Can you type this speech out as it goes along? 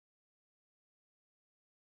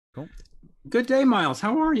Cool. Good day, Miles.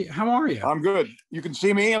 How are you? How are you? I'm good. You can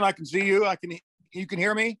see me and I can see you. You can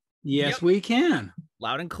hear me? Yes, Yep. we can.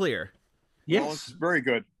 Loud and clear. Yes. Well, it's very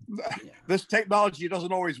good. This technology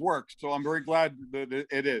doesn't always work, so I'm very glad that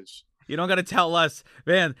it is. You don't got to tell us,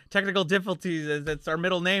 man. Technical difficulties. That's our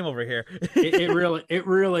middle name over here. it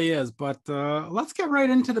really is. But let's get right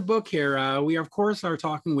into the book here. We of course are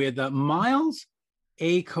talking with Miles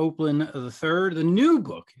A. Copeland III. The new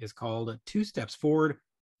book is called Two Steps Forward,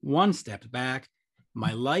 One Step Back: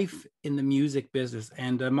 My Life in the Music Business.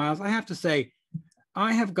 And Miles, I have to say,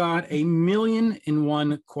 I have got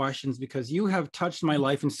 1,000,001 questions because you have touched my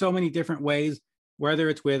life in so many different ways, whether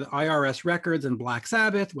it's with IRS Records and Black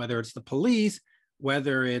Sabbath, whether it's the Police,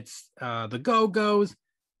 whether it's the Go-Go's.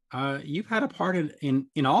 You've had a part in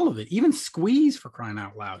all of it, even Squeeze, for crying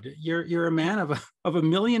out loud. You're a man of a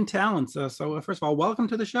million talents. So first of all, welcome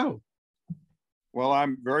to the show. Well,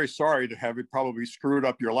 I'm very sorry to have it probably screwed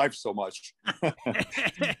up your life so much.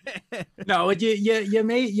 No, you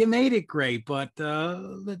made it great. But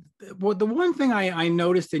the one thing I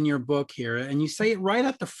noticed in your book here, and you say it right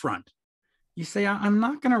at the front, you say, I'm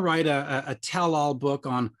not going to write a tell-all book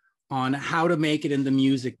on how to make it in the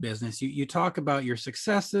music business. You talk about your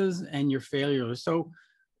successes and your failures. So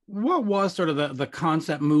what was sort of the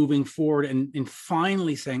concept moving forward and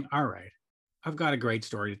finally saying, all right, I've got a great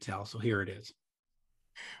story to tell, so here it is?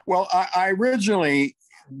 Well, I originally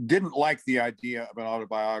didn't like the idea of an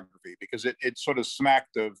autobiography because it sort of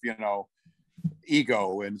smacked of,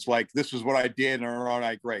 ego. And it's like, this is what I did and aren't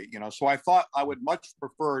I great? So I thought I would much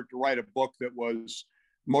prefer to write a book that was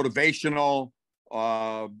motivational,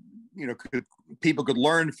 people could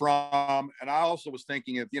learn from. And I also was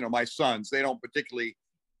thinking of, my sons. They don't particularly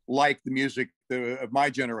like the music of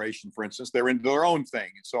my generation, for instance. They're into their own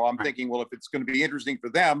thing. So I'm thinking, well, if it's going to be interesting for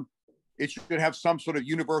them, it should have some sort of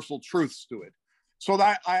universal truths to it. So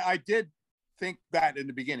that I did think that in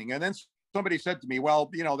the beginning. And then somebody said to me,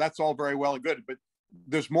 well, that's all very well and good, but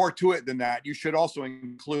there's more to it than that. You should also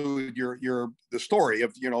include the story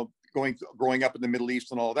of, growing up in the Middle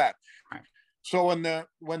East and all that. Right. So when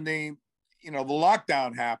the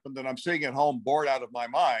lockdown happened and I'm sitting at home bored out of my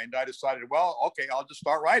mind, I decided, well, okay, I'll just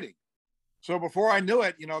start writing. So before I knew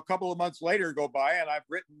it, a couple of months later go by and I've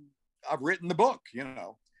written the book,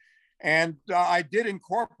 And I did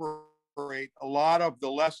incorporate a lot of the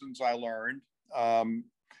lessons I learned.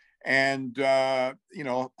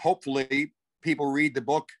 Hopefully people read the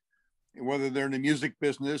book, whether they're in the music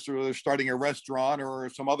business or they're starting a restaurant or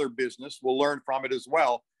some other business, will learn from it as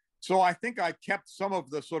well. So I think I kept some of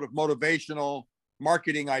the sort of motivational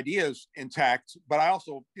marketing ideas intact, but I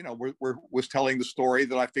also, was telling the story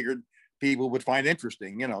that I figured people would find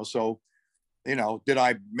interesting, so did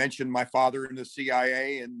I mention my father in the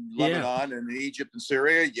CIA in Lebanon and Egypt and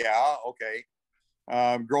Syria? Yeah. Okay.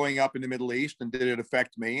 Growing up in the Middle East, and did it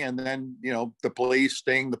affect me? And then, the Police,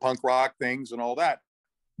 Sting, the punk rock things and all that.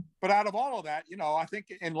 But out of all of that, I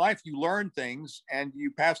think in life you learn things and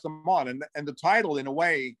you pass them on. And the title, in a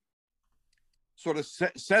way, sort of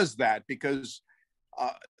says that, because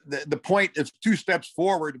the point of two steps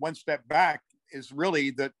forward, one step back is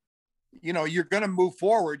really that, you're going to move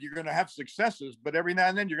forward, you're going to have successes, but every now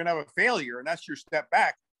and then you're going to have a failure, and that's your step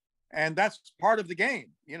back. And that's part of the game,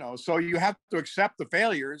 so you have to accept the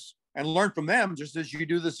failures and learn from them just as you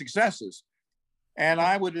do the successes. And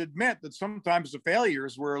I would admit that sometimes the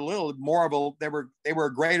failures were a little more of they were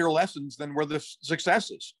greater lessons than were the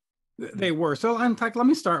successes. They were. So in fact, let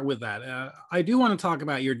me start with that. I do want to talk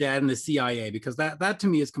about your dad in the CIA, because that to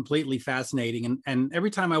me is completely fascinating. And every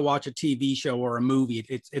time I watch a TV show or a movie,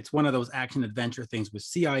 it's one of those action adventure things with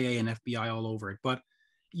CIA and FBI all over it. But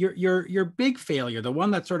your big failure, the one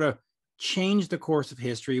that sort of changed the course of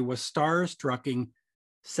history, was Starstrucking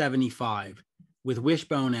 75 with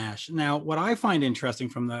Wishbone Ash. Now, what I find interesting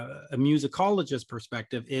from a musicologist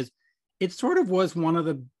perspective is it sort of was one of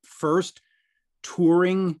the first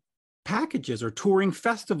touring packages or touring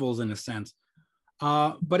festivals in a sense,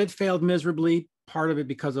 but it failed miserably, part of it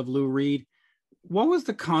because of Lou Reed. What was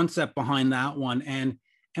the concept behind that one, and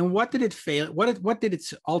what did it fail? What did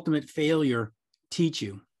its ultimate failure teach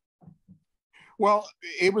you? Well,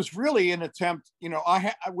 it was really an attempt,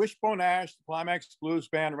 I Wishbone Ash, the Climax Blues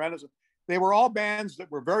Band, Renaissance, they were all bands that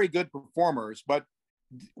were very good performers, but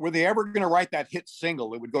were they ever going to write that hit single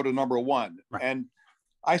that would go to number one? Right. And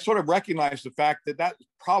I sort of recognized the fact that that's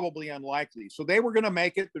probably unlikely. So they were going to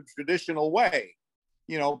make it the traditional way,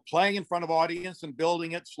 playing in front of audience and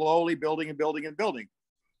building it slowly, building and building and building.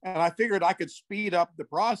 And I figured I could speed up the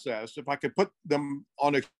process if I could put them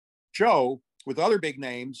on a show with other big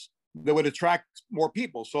names that would attract more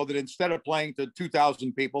people, so that instead of playing to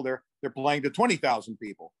 2,000 people, they're playing to 20,000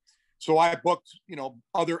 people. So I booked,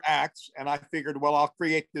 other acts, and I figured, well,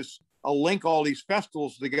 I'll link all these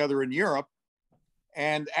festivals together in Europe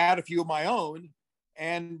and add a few of my own,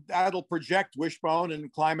 and that'll project Wishbone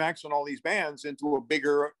and Climax and all these bands into a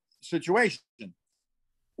bigger situation.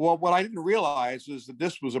 Well, what I didn't realize is that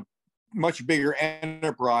this was a much bigger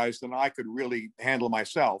enterprise than I could really handle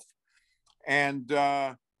myself. And,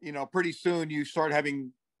 pretty soon you start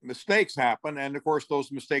having mistakes happen. And of course,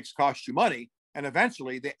 those mistakes cost you money. And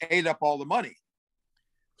eventually they ate up all the money.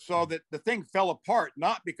 So that the thing fell apart,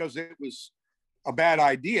 not because it was a bad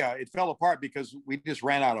idea. It fell apart because we just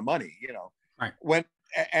ran out of money, Right.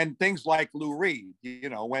 And things like Lou Reed,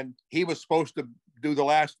 when he was supposed to do the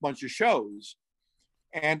last bunch of shows,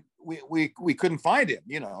 and we couldn't find him,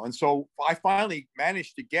 and so I finally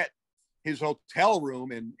managed to get his hotel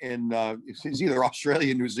room in it's either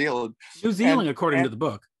Australia, New Zealand, according to the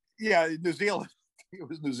book. Yeah, New Zealand. It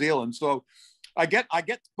was New Zealand. So I get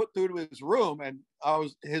put through to his room, and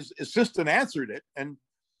his assistant answered it and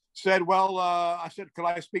said, well, I said, could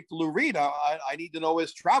I speak to Lou Reed? I need to know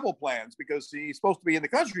his travel plans because he's supposed to be in the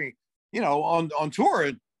country, on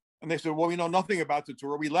tour. And they said, well, we know nothing about the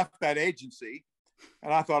tour. We left that agency.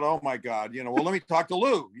 And I thought, oh my God, well, let me talk to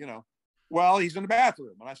Lou, well, he's in the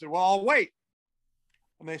bathroom. And I said, well, I'll wait.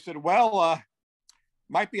 And they said, well,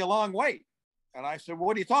 might be a long wait. And I said, well,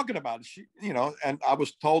 what are you talking about? And I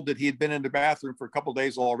was told that he had been in the bathroom for a couple of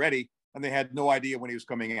days already, and they had no idea when he was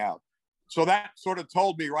coming out. So that sort of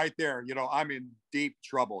told me right there, I'm in deep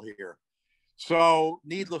trouble here. So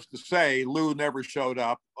needless to say, Lou never showed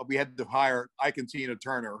up. We had to hire Ike and Tina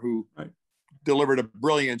Turner, who delivered a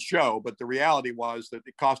brilliant show. But the reality was that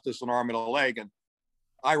it cost us an arm and a leg, and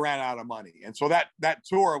I ran out of money. And so that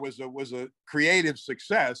tour was a creative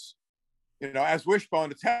success. As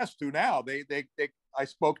Wishbone attests to now, I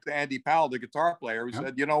spoke to Andy Powell, the guitar player, who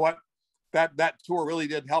said, you know what, that tour really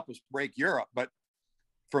did help us break Europe. But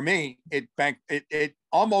for me, it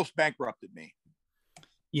almost bankrupted me.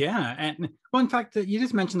 Yeah. And well, in fact, you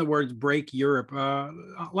just mentioned the words break Europe.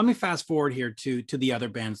 Let me fast forward here to the other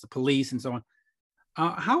bands, the Police and so on.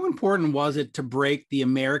 How important was it to break the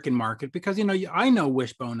American market? Because, I know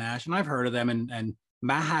Wishbone Ash, and I've heard of them, and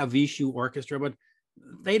Mahavishnu Orchestra, but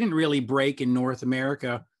they didn't really break in North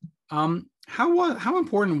America. How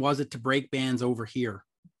important was it to break bands over here?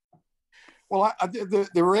 Well,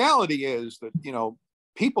 the reality is that,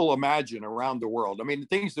 people imagine around the world. I mean,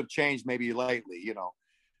 things have changed maybe lately,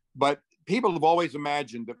 but people have always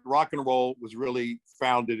imagined that rock and roll was really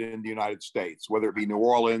founded in the United States, whether it be New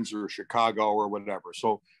Orleans or Chicago or whatever.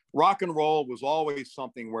 So rock and roll was always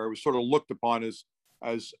something where it was sort of looked upon as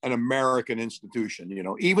an American institution.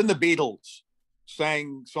 Even the Beatles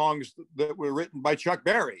sang songs that were written by Chuck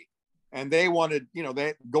Berry, and they wanted,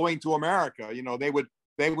 they going to America,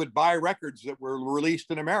 they would buy records that were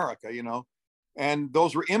released in America, and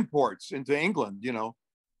those were imports into England.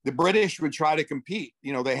 The British would try to compete.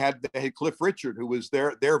 They had Cliff Richard, who was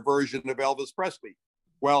their version of Elvis Presley.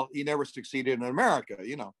 Well, he never succeeded in America,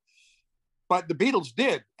 but the Beatles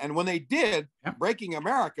did. And when they did, breaking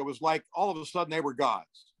America was like all of a sudden they were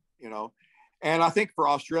gods, And I think for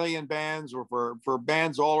Australian bands or for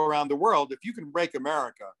bands all around the world, if you can break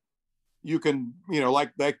America, you can,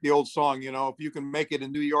 like the old song, if you can make it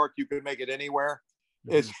in New York, you can make it anywhere.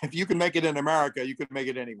 If you can make it in America, you can make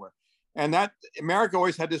it anywhere. And that America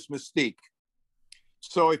always had this mystique.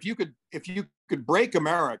 So if you could break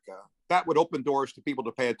America, that would open doors to people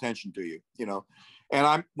to pay attention to you,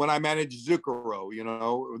 And when I managed Zucchero,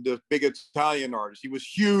 the big Italian artist, he was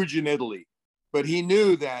huge in Italy, but he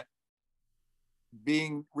knew that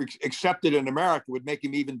being accepted in America would make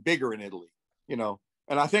him even bigger in Italy,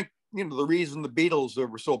 And I think, the reason the Beatles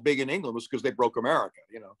were so big in England was because they broke America,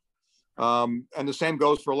 And the same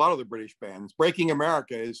goes for a lot of the British bands. Breaking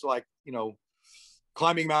America is like,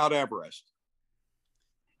 climbing Mount Everest.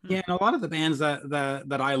 Yeah, and a lot of the bands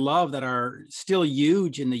that I love that are still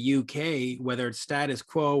huge in the UK, whether it's Status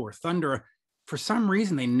Quo or Thunder, for some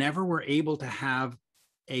reason they never were able to have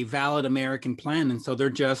a valid American plan, and so they're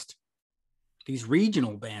just these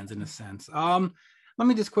regional bands in a sense. Let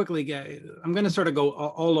me just quickly I'm going to sort of go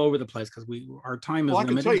all over the place because our time is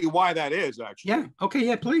limited. I can tell you why that is, actually. Yeah. Okay.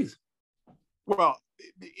 Yeah, please. Well,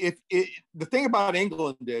 the thing about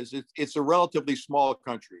England is it's a relatively small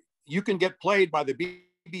country. You can get played by the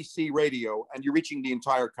BBC radio and you're reaching the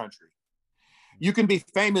entire country. You can be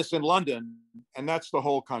famous in London and that's the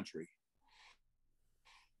whole country.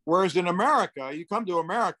 Whereas in America, you come to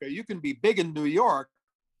America, you can be big in New York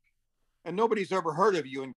and nobody's ever heard of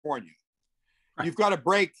you in California. Right. You've got to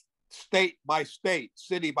break state by state,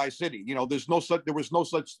 city by city. There was no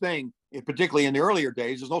such thing, particularly in the earlier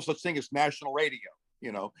days, there's no such thing as national radio.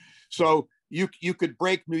 So you could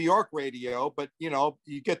break New York radio, but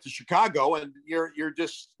you get to Chicago and you're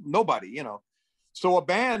just nobody. So a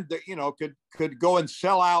band that could go and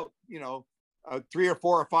sell out a 3 or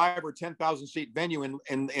 4 or 5 or 10,000 seat venue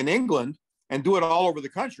in England and do it all over the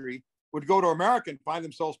country would go to America and find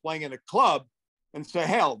themselves playing in a club and say,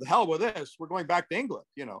 the hell with this, we're going back to England.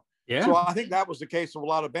 Yeah. So I think that was the case of a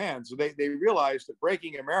lot of bands. So they realized that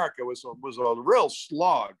breaking America was a real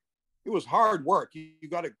slog. It was hard work. You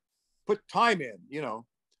got to put time in,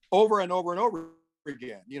 over and over and over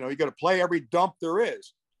again. You got to play every dump there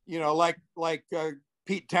is. Like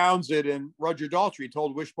Pete Townsend and Roger Daltrey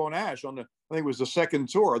told Wishbone Ash on I think it was the second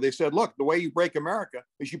tour. They said, look, the way you break America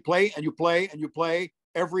is you play and you play and you play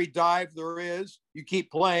every dive there is. You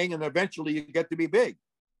keep playing and eventually you get to be big.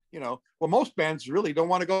 Well, most bands really don't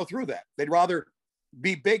want to go through that. They'd rather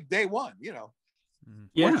be big day one,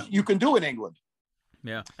 which you can do in England.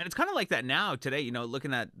 Yeah. And it's kind of like that now today,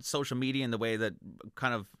 looking at social media and the way that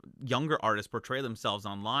kind of younger artists portray themselves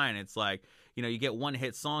online. It's like, you get one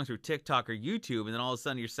hit song through TikTok or YouTube, and then all of a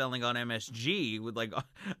sudden you're selling on MSG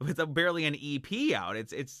with barely an EP out.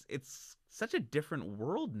 It's such a different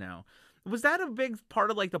world now. Was that a big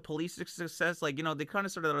part of the Police success? They kind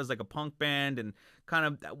of started out as a punk band, and kind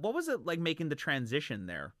of, what was it like making the transition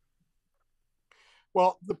there?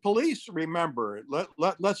 Well, the Police, remember,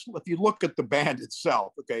 let's if you look at the band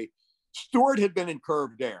itself, okay, Stewart had been in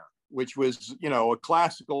Curved Air, which was, a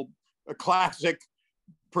classic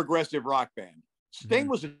progressive rock band. Sting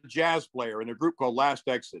was a jazz player in a group called Last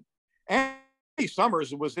Exit. Andy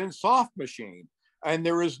Summers was in Soft Machine, and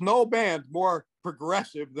there is no band more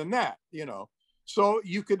progressive than that, So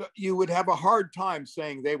you would have a hard time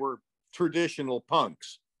saying they were traditional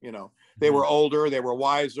punks, They were older, they were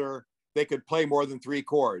wiser, they could play more than 3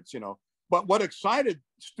 chords, But what excited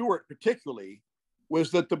Stewart particularly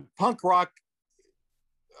was that the punk rock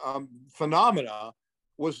phenomena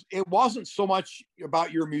it wasn't so much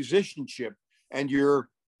about your musicianship and your,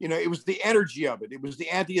 it was the energy of it. It was the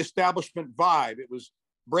anti-establishment vibe. It was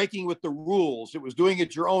breaking with the rules. It was doing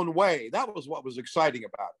it your own way. That was what was exciting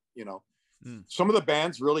about it, Some of the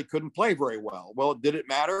bands really couldn't play very well. Well, did it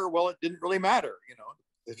matter? Well, it didn't really matter.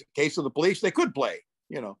 In the case of the Police, they could play,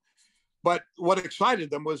 But what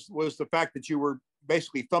excited them was the fact that you were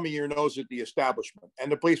basically thumbing your nose at the establishment,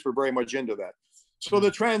 and the Police were very much into that. So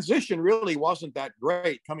the transition really wasn't that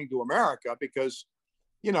great coming to America because,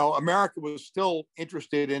 America was still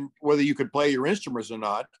interested in whether you could play your instruments or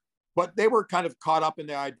not, but they were kind of caught up in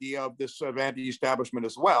the idea of this anti-establishment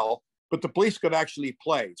as well. But the Police could actually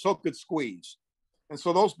play, so could Squeeze, and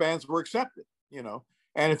so those bands were accepted,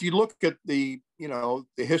 And if you look at the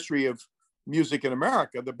history of music in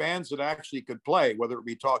America, the bands that actually could play, whether it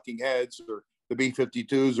be Talking Heads or the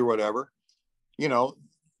B-52s or whatever,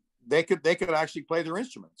 they could actually play their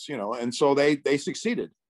instruments, and so they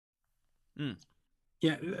succeeded.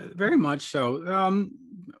 Yeah, very much so.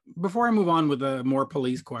 Before I move on with the more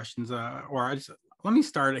Police questions, let me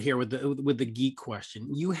start here with the geek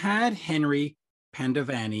question. You had Henry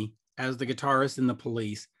Pandavani as the guitarist in the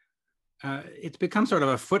Police. It's become sort of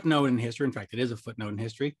a footnote in history. In fact, it is a footnote in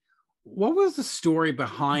history. What was the story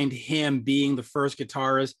behind him being the first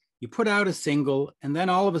guitarist? You put out a single, and then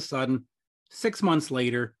all of a sudden, 6 months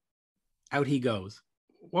later, out he goes.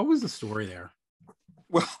 What was the story there?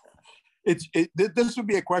 Well, this would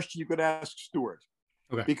be a question you could ask Stewart.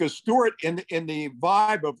 Okay. Because Stewart, in the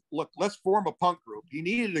vibe of, look, let's form a punk group, he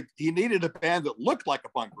needed a band that looked like a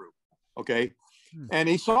punk group. Okay. And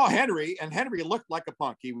he saw Henry, and Henry looked like a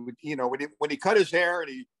punk. He would, when he cut his hair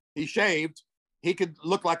and he shaved, he could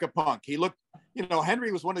look like a punk. He looked,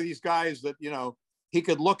 Henry was one of these guys that, he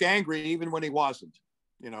could look angry even when he wasn't,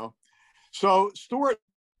 So Stewart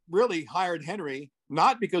really hired Henry,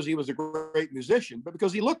 not because he was a great musician, but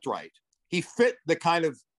because he looked right. He fit the kind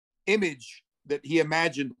of image that he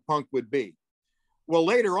imagined punk would be. Well,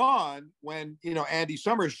 later on, when, Andy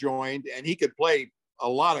Summers joined and he could play a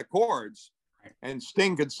lot of chords, and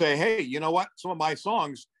Sting could say, hey, you know what? Some of my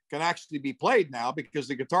songs can actually be played now because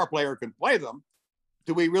the guitar player can play them.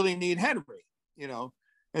 Do we really need Henry?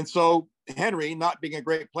 And so Henry, not being a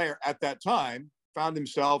great player at that time, found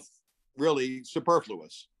himself really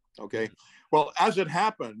superfluous. Okay. Well, as it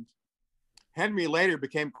happened, Henry later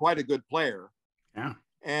became quite a good player. Yeah.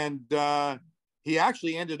 And he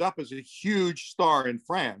actually ended up as a huge star in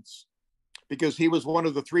France because he was one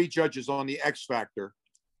of the 3 judges on the X Factor,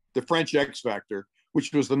 the French X Factor,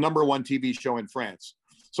 which was the #1 TV show in France.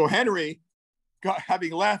 So Henry,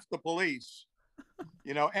 having left the Police,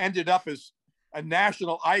 ended up as a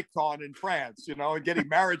national icon in France, and getting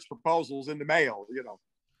marriage proposals in the mail,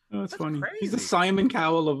 Oh, it's That's funny. He's the crazy. Simon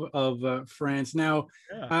Cowell of France. Now,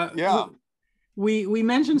 Yeah. Yeah. we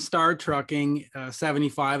mentioned Star Trucking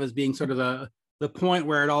 75 as being sort of the point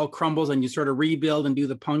where it all crumbles and you sort of rebuild and do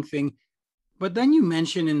the punk thing. But then you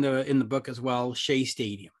mention in the book as well Shea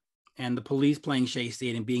Stadium and the Police playing Shea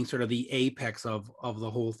Stadium being sort of the apex of the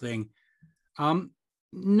whole thing.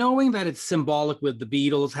 Knowing that it's symbolic with the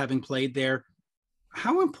Beatles having played there,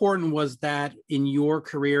 how important was that in your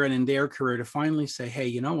career and in their career to finally say, hey,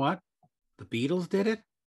 you know what? The Beatles did it.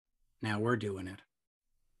 Now we're doing it.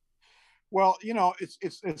 Well,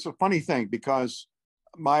 it's a funny thing because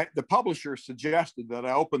the publisher suggested that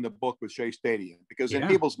I open the book with Shea Stadium because in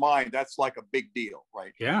people's mind, that's like a big deal,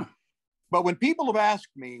 right? Yeah. But when people have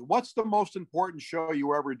asked me, what's the most important show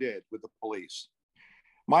you ever did with the Police?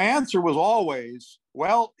 My answer was always,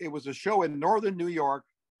 well, it was a show in Northern New York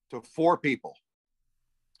to 4 people.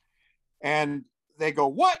 And they go,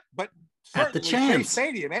 what? But at the certainly chance. Shea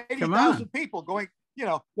Stadium, 80,000 people going,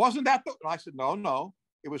 wasn't that the, and I said, no,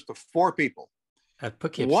 it was to 4 people. At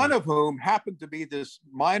Poughkeepsie. One of whom happened to be this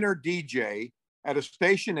minor DJ at a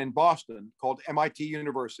station in Boston called MIT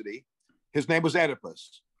University. His name was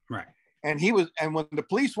Oedipus. Right. And when the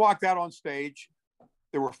Police walked out on stage,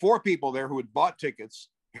 there were 4 people there who had bought tickets.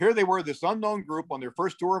 Here they were, this unknown group on their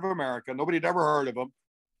first tour of America. Nobody had ever heard of them.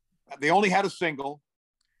 They only had a single,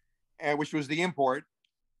 which was The Import.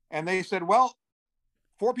 And they said, well,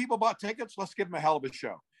 4 people bought tickets. Let's give them a hell of a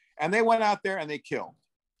show. And they went out there and they killed.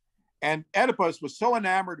 And Oedipus was so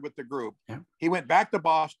enamored with the group, he went back to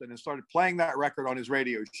Boston and started playing that record on his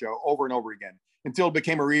radio show over and over again until it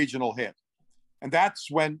became a regional hit. And that's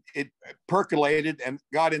when it percolated and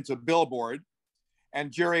got into Billboard.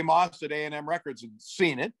 And Jerry Moss at A&M Records had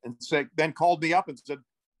seen it and then called me up and said,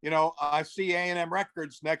 I see A&M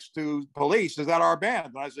Records next to Police. Is that our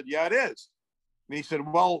band? And I said, yeah, it is. And he said,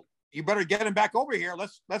 well, you better get him back over here.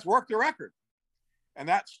 Let's work the record. And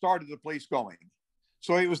that started the Police going.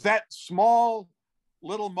 So it was that small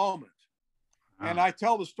little moment. Wow. And I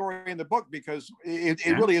tell the story in the book because it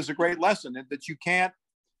really is a great lesson that you can't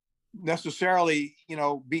necessarily,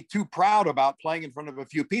 be too proud about playing in front of a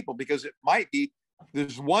few people because it might be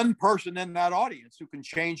there's one person in that audience who can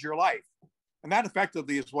change your life. And that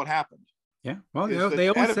effectively is what happened. Yeah. Well, they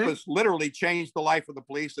always say literally changed the life of the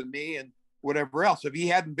Police and me and whatever else. If he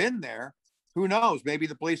hadn't been there, who knows? Maybe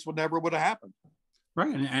the Police would have happened.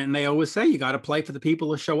 Right. And they always say you got to play for the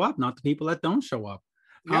people that show up, not the people that don't show up.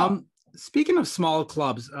 Yeah. Speaking of small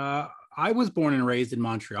clubs, I was born and raised in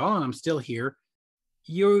Montreal and I'm still here.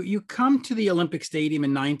 You come to the Olympic Stadium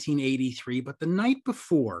in 1983, but the night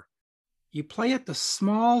before you play at the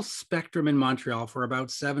small Spectrum in Montreal for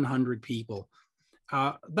about 700 people.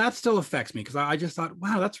 That still affects me because I just thought,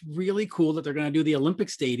 wow, that's really cool that they're going to do the Olympic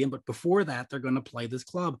Stadium, but before that, they're going to play this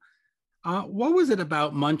club. What was it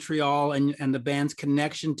about Montreal and the band's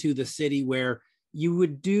connection to the city where you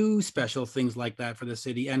would do special things like that for the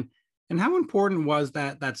city? And how important was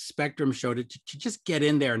that Spectrum show to just get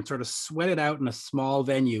in there and sort of sweat it out in a small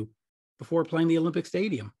venue before playing the Olympic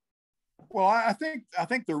Stadium? Well, I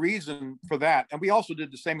think the reason for that, and we also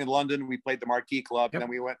did the same in London. We played the Marquee Club, and then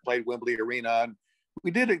we went and played Wembley Arena, and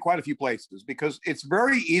we did it in quite a few places because it's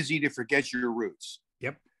very easy to forget your roots.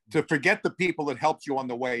 Yep. To forget the people that helped you on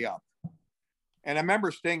the way up. And I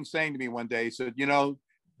remember Sting saying to me one day, he said, don't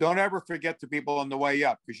ever forget the people on the way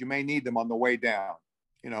up because you may need them on the way down,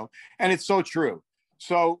 and it's so true.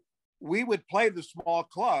 So we would play the small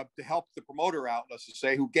club to help the promoter out, let's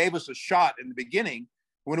say, who gave us a shot in the beginning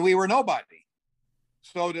when we were nobody.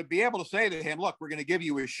 So to be able to say to him, look, we're going to give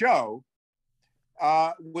you a show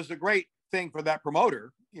was a great thing for that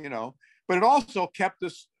promoter, but it also kept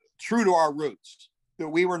us true to our roots, that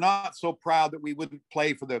we were not so proud that we wouldn't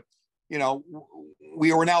play for the,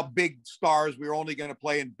 we were now big stars. We were only going to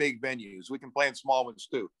play in big venues. We can play in small ones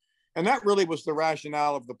too. And that really was the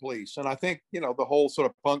rationale of the Police. And I think, the whole sort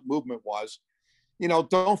of punk movement was,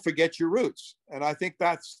 don't forget your roots. And I think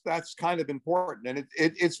that's kind of important. And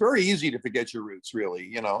it's very easy to forget your roots,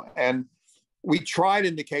 really, and we tried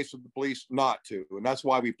in the case of the Police not to. And that's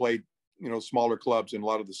why we played, smaller clubs in a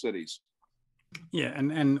lot of the cities. Yeah.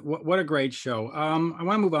 And what a great show. I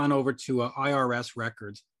want to move on over to IRS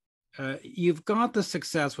Records. You've got the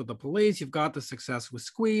success with the Police, you've got the success with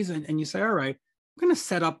Squeeze, and you say, all right, I'm going to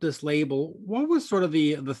set up this label. What was sort of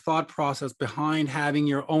the thought process behind having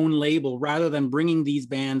your own label rather than bringing these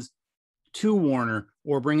bands to Warner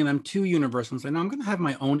or bringing them to Universal and saying, no, I'm going to have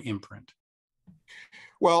my own imprint?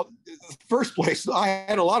 Well, first place, I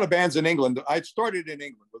had a lot of bands in England. I started in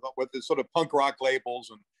England with the sort of punk rock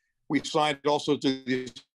labels, and we signed also to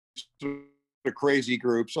these sort of crazy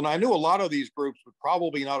groups. And I knew a lot of these groups would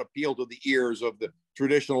probably not appeal to the ears of the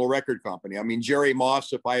traditional record company. I mean, Jerry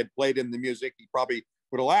Moss, if I had played him the music, he probably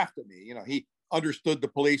would have laughed at me. You know, he understood the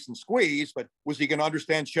Police and Squeeze, but was he going to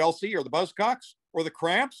understand Chelsea or the Buzzcocks or the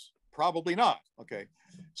Cramps? Probably not. Okay.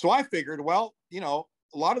 So I figured, well, you know,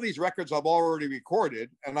 a lot of these records I've already recorded,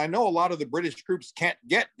 and I know a lot of the British groups can't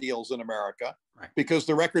get deals in America because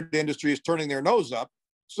the record industry is turning their nose up.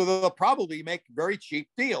 So they'll probably make very cheap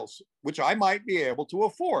deals, which I might be able to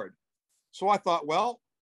afford. So I thought, well,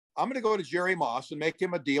 I'm going to go to Jerry Moss and make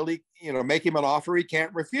him a deal. Make him an offer he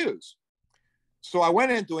can't refuse. So I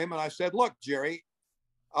went into him and I said, look, Jerry,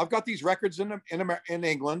 I've got these records in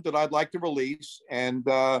England that I'd like to release. And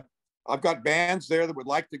I've got bands there that would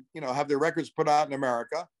like to, have their records put out in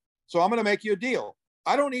America. So I'm going to make you a deal.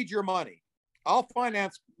 I don't need your money. I'll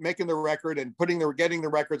finance making the record and getting the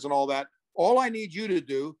records and all that. All I need you to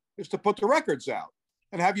do is to put the records out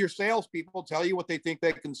and have your salespeople tell you what they think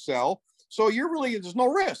they can sell. So there's no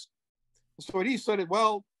risk. So he said,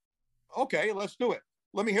 well, okay, let's do it.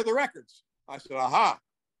 Let me hear the records. I said, aha,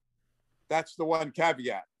 that's the one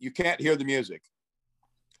caveat. You can't hear the music,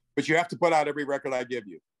 but you have to put out every record I give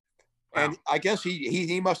you. Wow. And I guess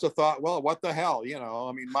he must have thought, well, what the hell?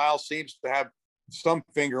 I mean, Miles seems to have some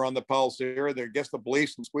finger on the pulse here. I guess the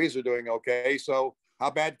Police and Squeeze are doing okay. So how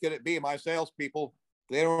bad could it be? My salespeople,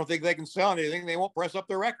 they don't think they can sell anything. They won't press up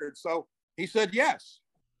their records. So he said yes.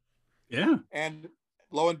 Yeah. And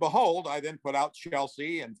lo and behold, I then put out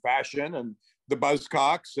Chelsea and Fashion and the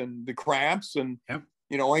Buzzcocks and the Cramps and,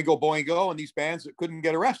 Oingo Boingo and these bands that couldn't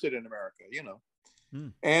get arrested in America,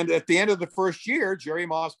 And at the end of the first year, Jerry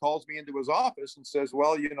Moss calls me into his office and says,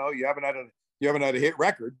 well, you haven't had a hit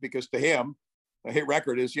record, because to him, a hit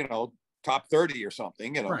record is, top 30 or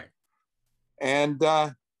something, Right. And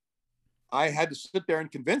I had to sit there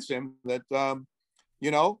and convince him that,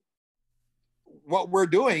 what we're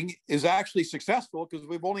doing is actually successful because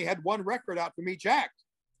we've only had one record out from each act.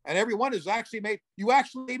 And everyone has actually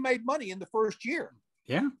made money in the first year.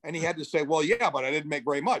 Yeah. And he had to say, well, yeah, but I didn't make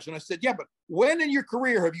very much. And I said, yeah, but when in your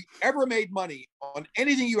career have you ever made money on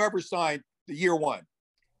anything you ever signed the year one?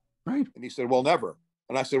 Right. And he said, well, never.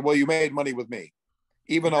 And I said, well, you made money with me,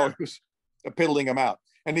 even though it was a piddling amount.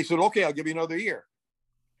 And he said, okay, I'll give you another year.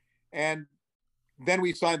 And then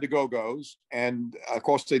we signed the Go-Go's. And of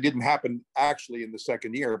course, they didn't happen actually in the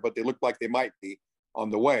second year, but they looked like they might be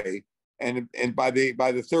on the way. And by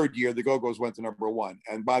the third year, the Go-Go's went to number one.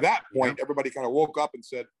 And by that point, everybody kind of woke up and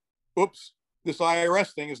said, oops, this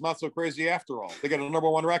IRS thing is not so crazy after all. They got a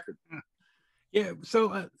number one record. Yeah.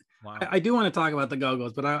 So wow. I do want to talk about the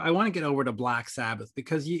Go-Go's, but I want to get over to Black Sabbath,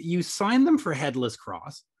 because you signed them for Headless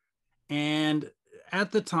Cross. And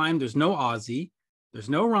at the time, there's no Ozzy, there's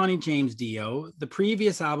no Ronnie James Dio. The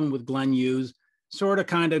previous album with Glenn Hughes sort of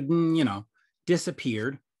kind of,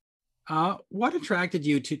 disappeared. What attracted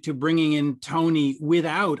you to bringing in Tony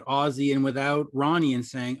without Ozzy and without Ronnie and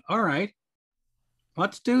saying, all right,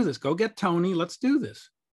 let's do this. Go get Tony. Let's do this.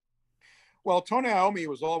 Well, Tony Iommi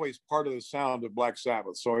was always part of the sound of Black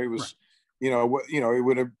Sabbath. So he was, it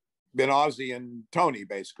would have been Ozzy and Tony,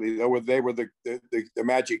 basically. They were the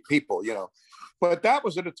magic people, But that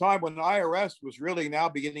was at a time when IRS was really now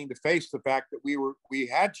beginning to face the fact that we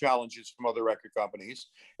had challenges from other record companies.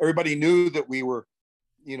 Everybody knew that we were,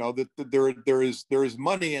 that there is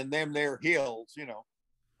money in their heels,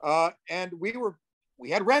 and we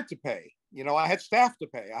had rent to pay. I had staff to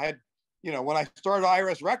pay. I had, when I started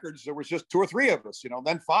IRS Records, there was just 2 or 3 of us,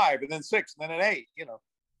 then 5 and then 6 and then an 8,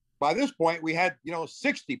 By this point, we had,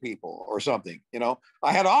 60 people or something,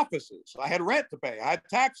 I had offices, I had rent to pay, I had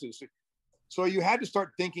taxes. So you had to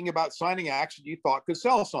start thinking about signing acts that you thought could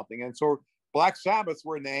sell something. And so Black Sabbath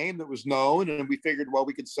were a name that was known, and we figured, well,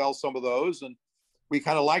 we could sell some of those. And we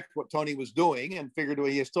kind of liked what Tony was doing and figured, well,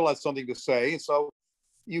 he still had something to say. And so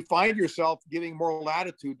you find yourself giving more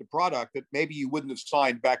latitude to product that maybe you wouldn't have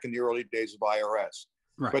signed back in the early days of IRS.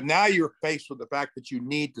 Right. But now you're faced with the fact that you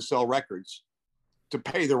need to sell records to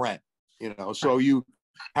pay the rent, so you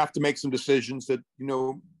have to make some decisions that,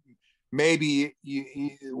 maybe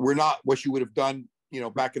we're not what you would have done,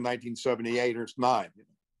 back in 1978 or 9.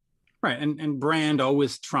 Right, and brand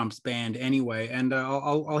always trumps band anyway. And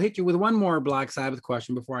I'll hit you with one more Black Sabbath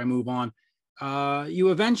question before I move on.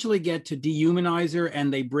 You eventually get to Dehumanizer,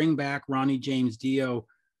 and they bring back Ronnie James Dio.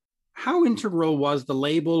 How integral was the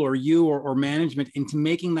label or you or management into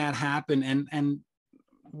making that happen? And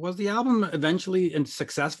was the album eventually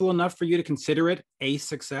successful enough for you to consider it a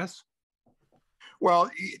success?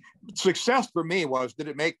 Well, success for me was, did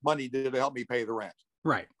it make money? Did it help me pay the rent?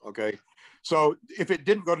 Right. Okay. So if it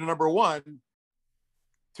didn't go to number one,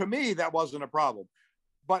 to me, that wasn't a problem.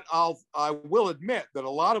 But I will admit that a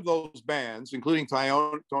lot of those bands, including Tony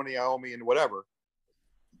Iommi and whatever,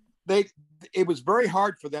 they it was very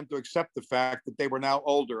hard for them to accept the fact that they were now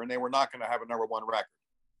older and they were not going to have a number one record.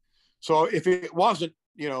 So if it wasn't,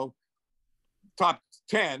 top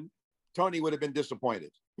 10, Tony would have been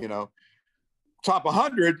disappointed. Top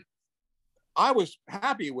 100, I was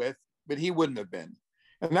happy with, but he wouldn't have been.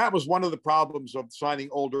 And that was one of the problems of signing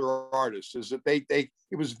older artists, is that it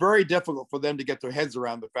was very difficult for them to get their heads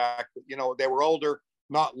around the fact that, they were older,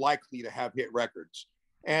 not likely to have hit records.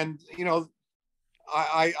 And,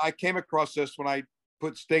 I came across this when I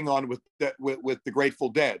put Sting on with the Grateful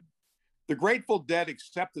Dead. The Grateful Dead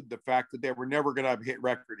accepted the fact that they were never going to have a hit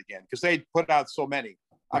record again because they'd put out so many.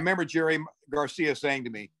 I remember Jerry Garcia saying to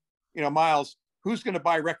me, Miles, who's going to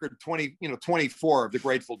buy record 24 of the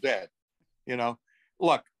Grateful Dead?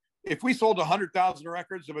 Look, if we sold 100,000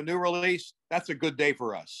 records of a new release, that's a good day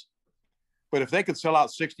for us. But if they could sell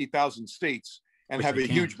out 60,000 seats and have a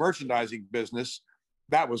huge merchandising business,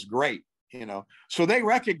 that was great. So they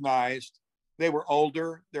recognized they were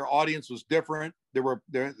older, their audience was different.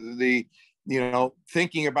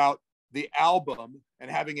 Thinking about the album and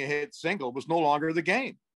having a hit single was no longer the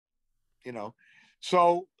game.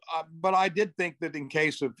 So, but I did think that in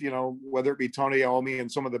case of, whether it be Tony Iommi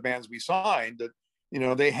and some of the bands we signed, that,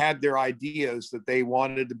 they had their ideas that they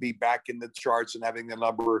wanted to be back in the charts and having the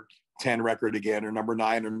number 10 record again, or number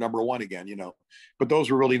 9 or number 1 again, but those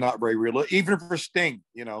were really not very real, even for Sting,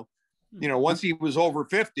 once he was over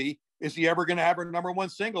 50, is he ever going to have a number 1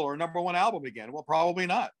 single or number 1 album again? Well, probably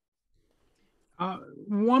not.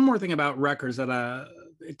 One more thing about records that,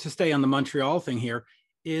 to stay on the Montreal thing here,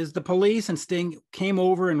 is the Police and Sting came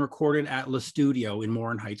over and recorded at Le Studio in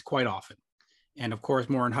Morin Heights quite often. And of course,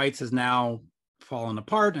 Morin Heights has now fallen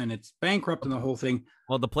apart and it's bankrupt and the whole thing.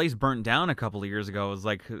 Well, the place burnt down a couple of years ago.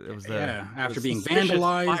 After being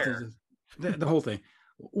vandalized, the whole thing.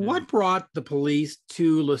 What brought the Police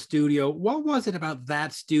to Le Studio? What was it about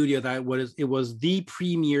that studio that was the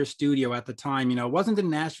premier studio at the time? It wasn't in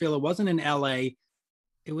Nashville, it wasn't in LA,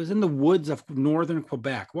 it was in the woods of northern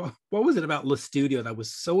Quebec. What was it about Le Studio that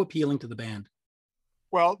was so appealing to the band?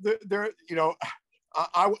 Well,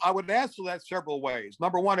 I would answer that several ways.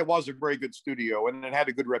 Number one, it was a very good studio and it had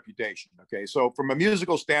a good reputation. Okay, so from a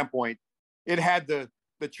musical standpoint, it had the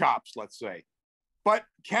chops, let's say. But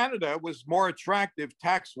Canada was more attractive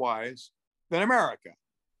tax-wise than America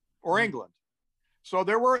or England. So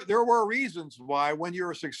there were reasons why, when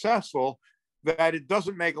you're successful, that it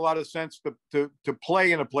doesn't make a lot of sense to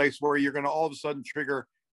play in a place where you're going to all of a sudden trigger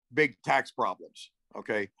big tax problems.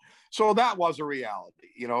 Okay, so that was a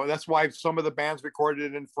reality. That's why some of the bands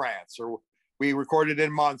recorded in France, or we recorded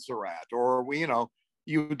in Montserrat, or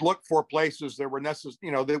you would look for places that were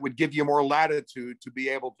necessary, that would give you more latitude to be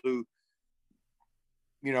able to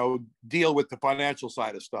deal with the financial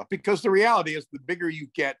side of stuff, because the reality is the bigger you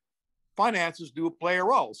get, finances do play a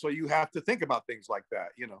role. So you have to think about things like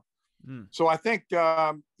that, So I think,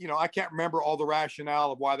 I can't remember all the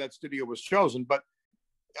rationale of why that studio was chosen, but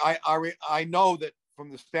I know that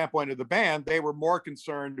from the standpoint of the band, they were more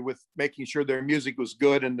concerned with making sure their music was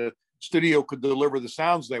good and the studio could deliver the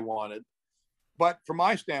sounds they wanted. But from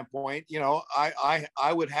my standpoint,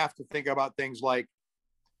 I would have to think about things like,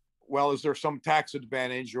 well, is there some tax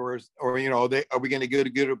advantage, or are we going to get a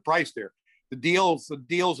good price there? The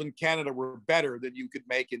deals in Canada were better than you could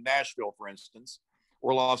make in Nashville, for instance,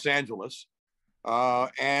 or Los Angeles,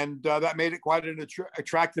 and that made it quite an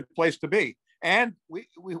attractive place to be. And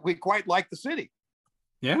we quite liked the city.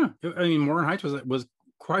 Yeah, I mean, Morin Heights was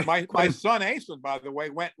quite. My son Asen, by the way,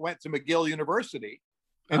 went to McGill University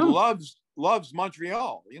and loves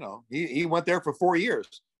Montreal. He went there for 4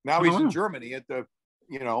 years. Now he's in Germany at the.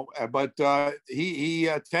 But he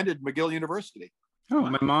attended McGill University. Oh,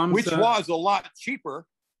 my mom's, which was a lot cheaper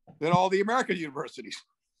than all the American universities.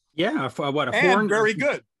 Yeah, and very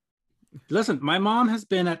good. Listen, my mom has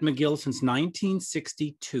been at McGill since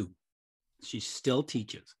 1962. She still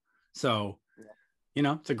teaches, so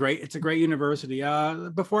it's a great university.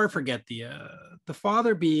 Before I forget, the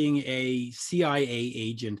father being a CIA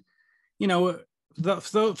agent,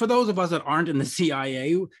 so for those of us that aren't in the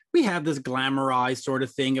CIA, we have this glamorized sort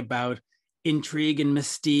of thing about intrigue and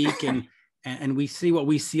mystique, and we see what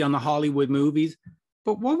we see on the Hollywood movies.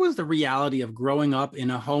 But what was the reality of growing up in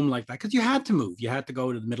a home like that? Because you had to move. You had to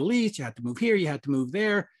go to the Middle East. You had to move here. You had to move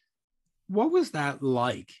there. What was that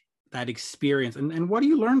like, that experience? And what do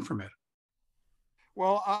you learn from it?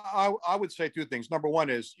 Well, I would say two things. Number one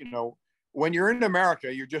is, when you're in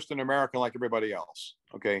America, you're just an American like everybody else.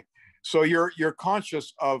 Okay. So you're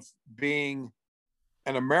conscious of being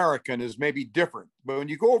an American is maybe different. But when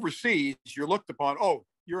you go overseas, you're looked upon, oh,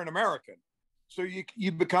 you're an American. So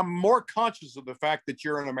you become more conscious of the fact that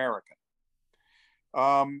you're an American.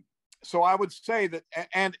 So I would say that,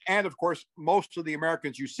 and of course, most of the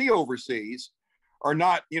Americans you see overseas are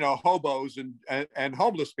not, hobos and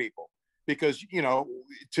homeless people, because,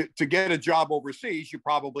 to get a job overseas, you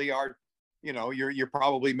probably are, you're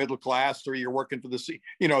probably middle class, or you're working for the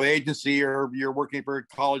agency, or you're working for a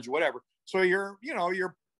college, whatever. So you're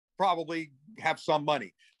probably have some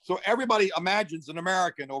money. So everybody imagines an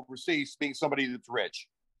American overseas being somebody that's rich.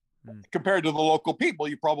 Compared to the local people,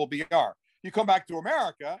 you probably are. You come back to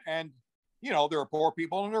America, and there are poor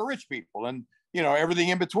people and there are rich people, and everything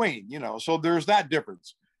in between. So there's that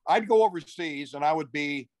difference. I'd go overseas, and I would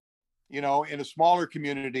be in a smaller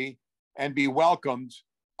community and be welcomed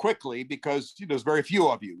quickly, because there's very few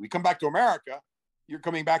of you. We come back to America, you're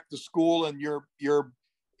coming back to school, and you're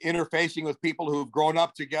interfacing with people who've grown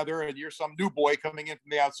up together, and you're some new boy coming in from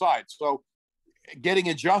the outside. So getting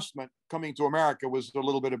adjustment coming to America was a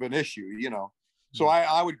little bit of an issue. So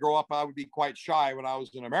I would grow up, I would be quite shy when I was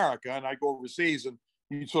in America, and I'd go overseas and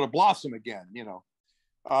you'd sort of blossom again,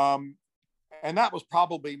 and that was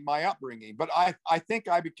probably my upbringing. But I think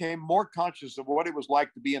I became more conscious of what it was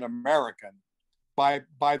like to be an American by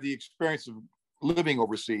the experience of living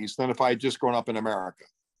overseas than if I had just grown up in America.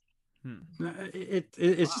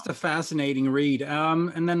 It's just a fascinating read.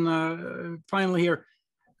 And then finally here,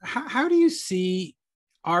 how do you see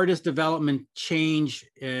artist development change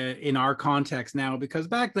in our context now? Because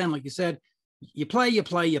back then, like you said, you play,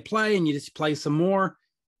 and you just play some more.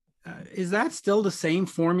 Is that still the same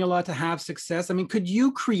formula to have success? I mean, could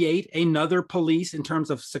you create another Police in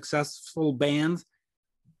terms of successful bands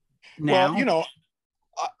now? Well,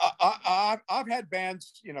 I've had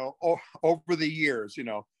bands, over the years,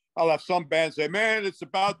 I'll have some bands say, man, it's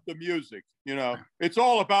about the music, it's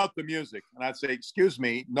all about the music. And I'd say, excuse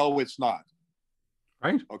me, no, it's not.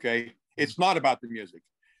 Right. Okay. It's not about the music.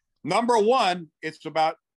 Number one, it's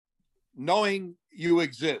about knowing you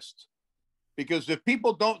exist. Because if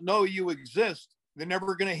people don't know you exist, they're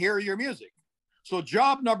never going to hear your music. So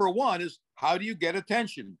job number one is, how do you get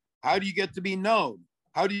attention? How do you get to be known?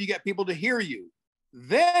 How do you get people to hear you?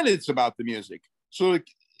 Then it's about the music. So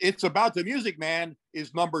it's about the music, man,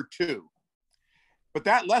 is number two. But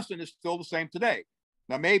that lesson is still the same today.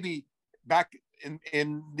 Now, maybe back in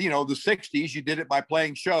the 60s, you did it by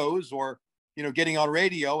playing shows, or getting on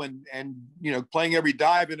radio and playing every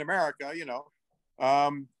dive in America.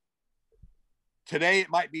 Today it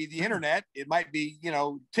might be the internet, it might be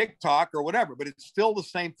TikTok or whatever, but it's still the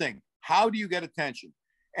same thing. How do you get attention?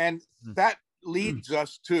 And that leads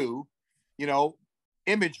us to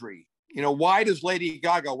imagery. Why does Lady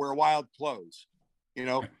Gaga wear wild clothes?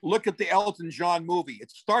 Look at the Elton John movie. It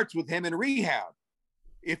starts with him in rehab.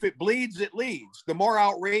 If it bleeds, it leads. The more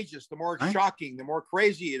outrageous, the more shocking, the more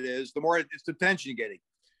crazy it is, the more it's attention getting.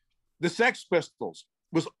 The Sex Pistols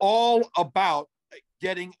was all about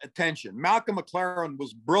getting attention. Malcolm McLaren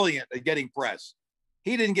was brilliant at getting press.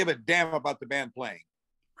 He didn't give a damn about the band playing.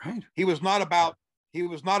 Right. He was not about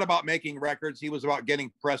making records. He was about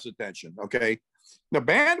getting press attention. Okay. The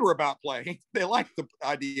band were about playing. They liked the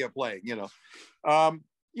idea of playing,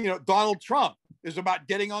 Donald Trump is about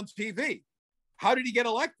getting on TV. How did he get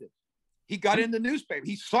elected? He got in the newspaper.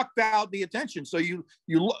 He sucked out the attention. So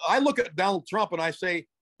I look at Donald Trump and I say,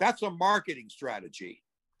 that's a marketing strategy.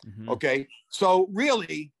 Mm-hmm. Okay. So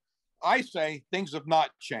really, I say things have not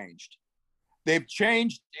changed. They've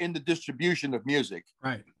changed in the distribution of music,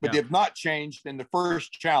 right? But they've not changed in the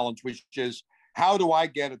first challenge, which is, how do I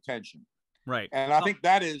get attention? Right. And I think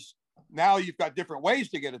that is, now you've got different ways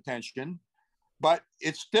to get attention, but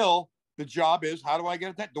it's still, the job is, how do I get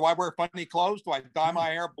attention? Do I wear funny clothes? Do I dye my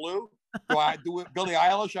hair blue? Do I do it Billie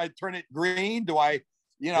Eilish? I turn it green? Do I,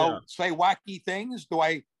 say wacky things? Do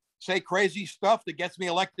I say crazy stuff that gets me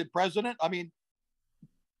elected president? I mean,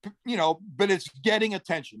 but it's getting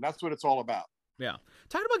attention. That's what it's all about. Yeah.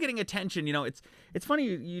 Talking about getting attention, it's funny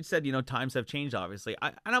you said, times have changed, obviously.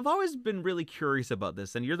 And I've always been really curious about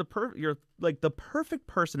this, and you're like the perfect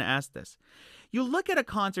person to ask this. You look at a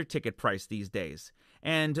concert ticket price these days,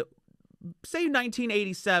 and say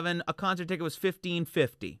 1987, a concert ticket was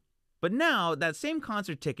 $15.50. But now that same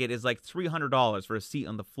concert ticket is like $300 for a seat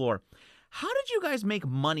on the floor. How did you guys make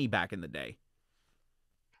money back in the day?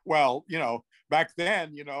 Well, back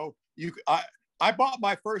then, I bought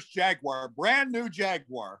my first Jaguar, brand new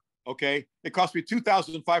Jaguar. Okay. It cost me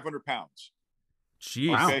 2,500 pounds.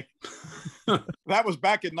 Jeez. Okay. That was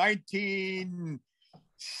back in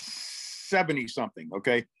 1970 something.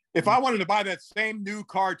 Okay. If I wanted to buy that same new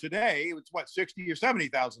car today, it was what, $60,000 or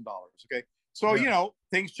 $70,000. Okay. So,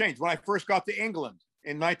 things changed. When I first got to England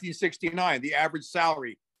in 1969, the average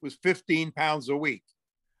salary was 15 pounds a week.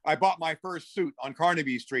 I bought my first suit on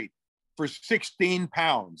Carnaby Street for 16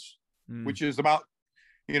 pounds. which is about,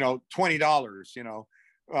 $20,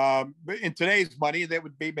 but in today's money, that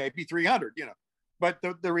would be maybe 300, but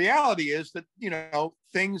the reality is that,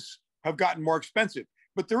 things have gotten more expensive,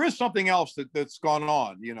 but there is something else that's gone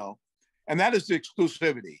on, and that is the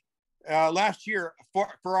exclusivity. Last year,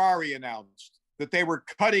 Ferrari announced that they were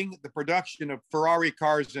cutting the production of Ferrari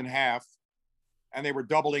cars in half, and they were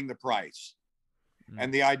doubling the price.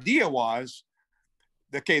 And the idea was,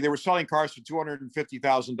 okay, they were selling cars for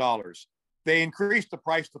 $250,000. They increased the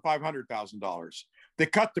price to $500,000. They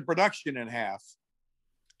cut the production in half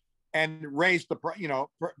and raised the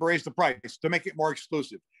price to make it more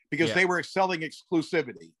exclusive, because they were selling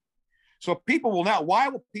exclusivity. So people will now, why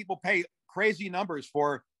will people pay crazy numbers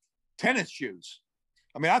for tennis shoes?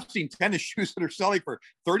 I mean, I've seen tennis shoes that are selling for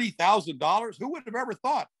 $30,000. Who would have ever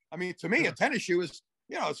thought? I mean, to me, a tennis shoe is,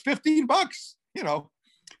 it's $15.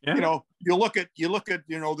 You look at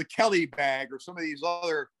the Kelly bag or some of these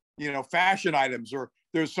other, fashion items, or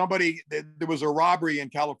there was a robbery in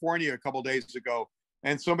California a couple of days ago,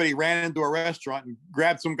 and somebody ran into a restaurant and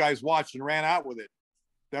grabbed some guy's watch and ran out with it.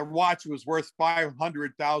 That watch was worth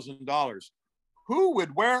 $500,000. Who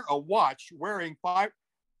would wear a watch wearing I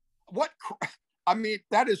mean,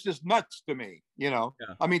 that is just nuts to me,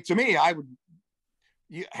 I mean, to me, I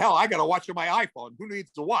got a watch on my iPhone. Who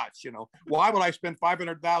needs a watch? Why would I spend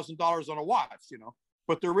 $500,000 on a watch?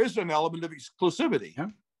 But there is an element of exclusivity,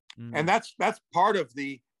 and that's part of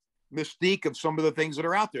the mystique of some of the things that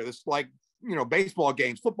are out there. It's like, baseball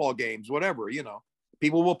games, football games, whatever.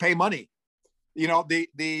 People will pay money.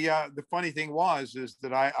 The funny thing is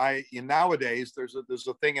that I nowadays there's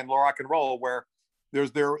a thing in rock and roll where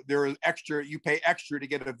there is extra. You pay extra to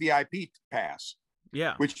get a VIP pass.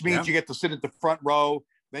 Yeah. Which means you get to sit at the front row.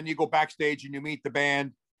 Then you go backstage and you meet the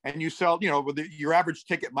band, and you sell, your average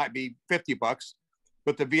ticket might be $50,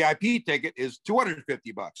 but the VIP ticket is $250,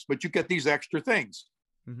 but you get these extra things.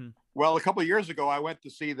 Mm-hmm. Well, a couple of years ago, I went to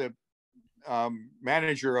see the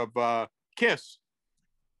manager of KISS,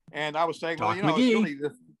 and I was saying, well, it's really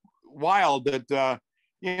wild that,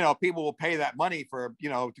 people will pay that money for,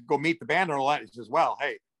 to go meet the band and all that. He says, well,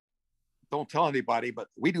 hey, don't tell anybody, but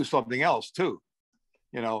we do something else too.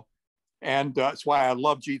 And that's why I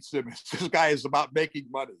love Gene Simmons. This guy is about making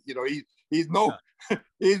money. He's no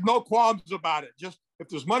qualms about it. Just if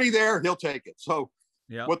there's money there, he'll take it. So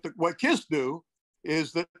what KISS do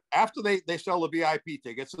is that after they sell the VIP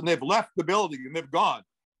tickets and they've left the building and they've gone,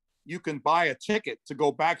 you can buy a ticket to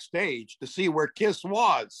go backstage to see where KISS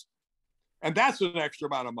was. And that's an extra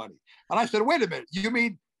amount of money. And I said, wait a minute, you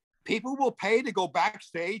mean people will pay to go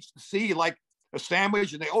backstage to see like a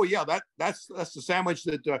sandwich, and that's the sandwich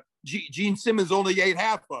that Gene Simmons only ate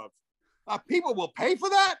half of. People will pay for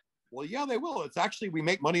that? Well, yeah, they will. It's actually, we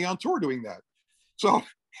make money on tour doing that. So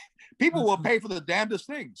people will pay for the damnedest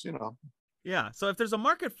things, Yeah. So if there's a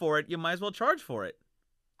market for it, you might as well charge for it.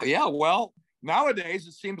 Yeah. Well, nowadays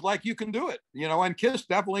it seems like you can do it, and KISS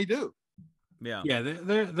definitely do. Yeah. Yeah.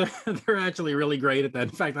 They're actually really great at that. In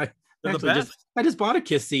fact, I just bought a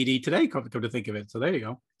KISS CD today, come to think of it. So there you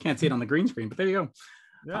go. Can't see it on the green screen, but there you go.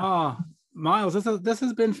 Yeah. Oh, Miles, this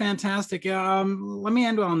has been fantastic. Let me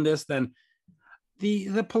end on this then.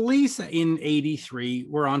 The Police in '83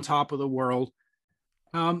 were on top of the world.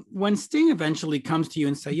 When Sting eventually comes to you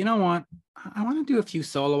and say, you know what, I want to do a few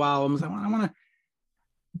solo albums. I want to.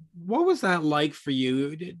 What was that like for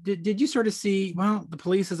you? Did you sort of see, well, the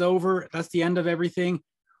Police is over, that's the end of everything?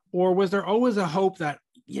 Or was there always a hope that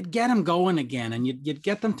you'd get them going again and you'd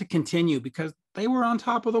get them to continue, because they were on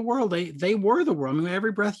top of the world. They were the world. I mean,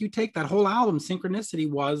 every breath you take, that whole album, Synchronicity,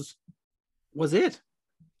 was it.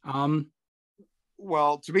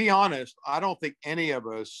 Well, to be honest, I don't think any of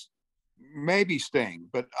us, maybe Sting,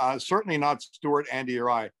 but certainly not Stuart, Andy, or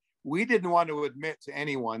I, we didn't want to admit to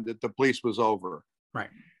anyone that the Police was over. Right.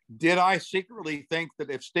 Did I secretly think that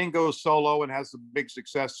if Sting goes solo and has a big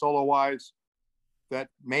success solo-wise, that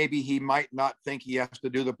maybe he might not think he has to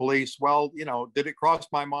do the Police? Well, did it cross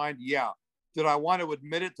my mind? Yeah. Did I want to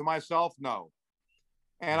admit it to myself? No.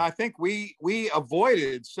 And I think we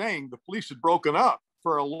avoided saying the Police had broken up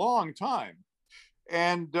for a long time.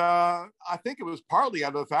 And I think it was partly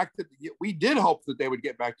out of the fact that we did hope that they would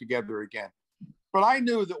get back together again. But I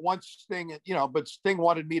knew that once Sting, but Sting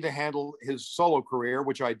wanted me to handle his solo career,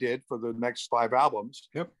 which I did for the next 5 albums.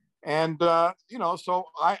 Yep. And, so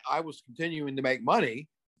I was continuing to make money.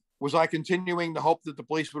 Was I continuing to hope that the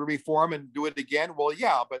Police would reform and do it again? Well,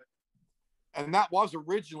 yeah, and that was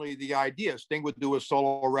originally the idea. Sting would do a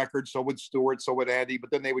solo record, so would Stewart, so would Andy,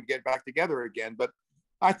 but then they would get back together again. But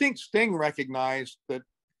I think Sting recognized that,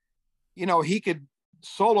 he could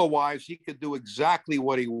solo wise, he could do exactly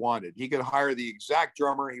what he wanted. He could hire the exact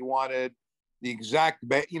drummer he wanted, the exact,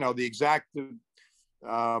 the exact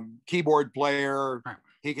keyboard player.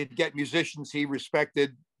 He could get musicians he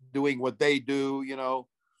respected doing what they do,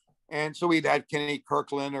 And so he'd had Kenny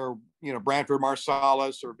Kirkland or, Branford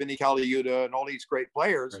Marsalis or Vinnie Colaiuta and all these great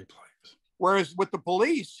players. Whereas with the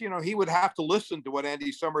Police, he would have to listen to what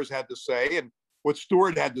Andy Summers had to say and what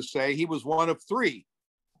Stewart had to say. He was one of three.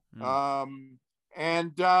 He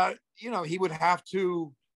would have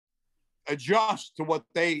to adjust to what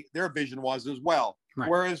their vision was as well. Right.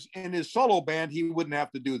 Whereas in his solo band, he wouldn't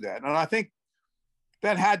have to do that. And I think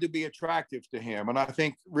that had to be attractive to him. And I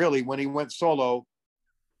think really when he went solo,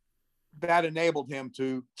 that enabled him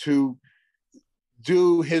to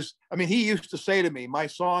do his, he used to say to me, my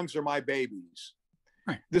songs are my babies.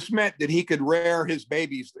 Right. This meant that he could rear his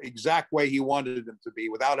babies the exact way he wanted them to be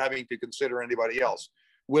without having to consider anybody else.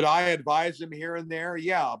 Would I advise him here and there?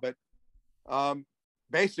 Yeah. But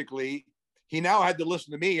basically, he now had to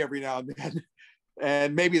listen to me every now and then.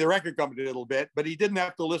 And maybe the record company a little bit, but he didn't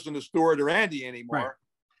have to listen to Stewart or Andy anymore.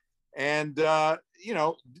 Right. And,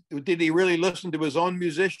 did he really listen to his own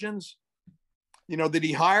musicians? That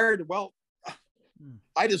he hired? Well,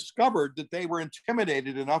 I discovered that they were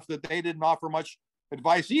intimidated enough that they didn't offer much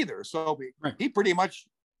advice either. So he pretty much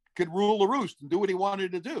could rule the roost and do what he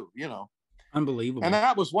wanted to do, Unbelievable. And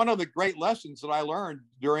that was one of the great lessons that I learned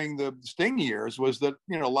during the Sting years was that,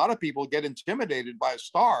 a lot of people get intimidated by a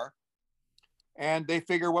star. And they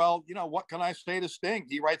figure, well, what can I say to Sting?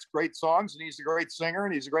 He writes great songs and he's a great singer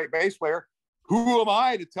and he's a great bass player. Who am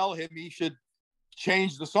I to tell him he should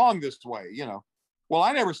change the song this way? Well,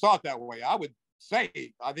 I never saw it that way. I would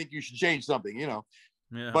say, I think you should change something,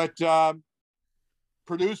 Yeah. But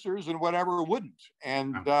producers and whatever wouldn't.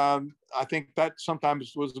 And I think that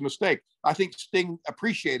sometimes was a mistake. I think Sting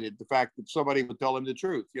appreciated the fact that somebody would tell him the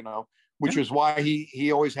truth, which is why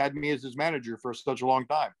he always had me as his manager for such a long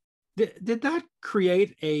time. Did that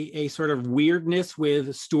create a sort of weirdness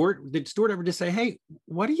with Stewart? Did Stewart ever just say, hey,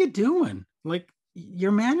 what are you doing? Like,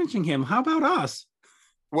 you're managing him. How about us?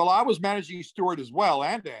 Well, I was managing Stewart as well,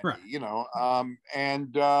 and Andy, right.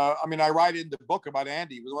 I write in the book about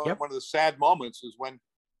Andy. It was one of the sad moments is when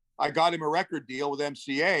I got him a record deal with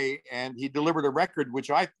MCA and he delivered a record, which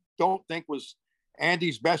I don't think was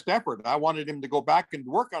Andy's best effort. I wanted him to go back and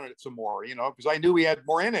work on it some more, because I knew he had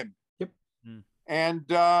more in him. Yep. And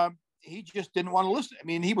he just didn't want to listen.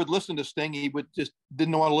 He would listen to Sting. He would just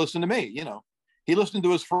didn't want to listen to me, He listened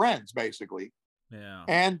to his friends, basically. Yeah.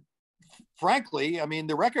 And frankly,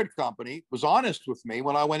 the record company was honest with me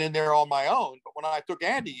when I went in there on my own. But when I took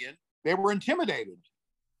Andy in, they were intimidated.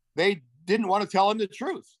 They didn't want to tell him the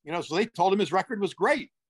truth, so they told him his record was great.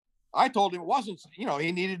 I told him it wasn't, he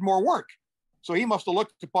needed more work. So he must have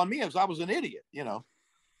looked upon me as I was an idiot,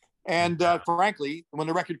 And frankly, when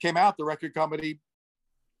the record came out, the record company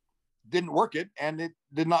didn't work it, and it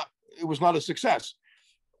was not a success.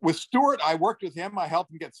 With Stewart, I worked with him. I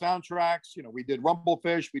helped him get soundtracks. We did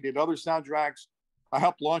Rumblefish. We did other soundtracks. I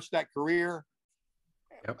helped launch that career.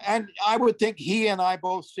 Yep. And I would think he and I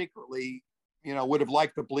both secretly, would have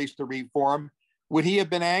liked the Police to reform. Would he have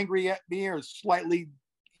been angry at me or slightly?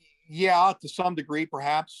 Yeah, to some degree,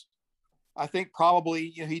 perhaps. I think probably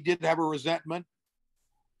he did have a resentment.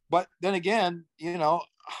 But then again,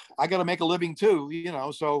 I got to make a living too,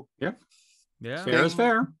 so. Yep. Yeah. Fair is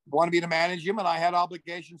fair. Wanted me to manage him, and I had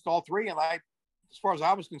obligations to all three. And as far as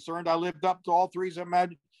I was concerned, I lived up to all three.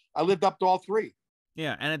 I lived up to all three.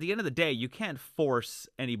 Yeah, and at the end of the day, you can't force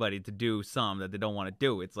anybody to do some that they don't want to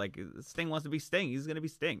do. It's like Sting wants to be Sting. He's going to be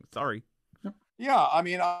Sting. Sorry. Yeah,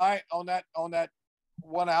 I on that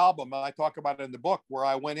one album, I talk about it in the book, where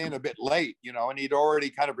I went in a bit late, and he'd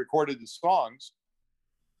already kind of recorded the songs.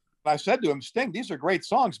 And I said to him, Sting, these are great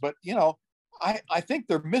songs, but I think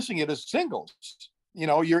they're missing it as singles.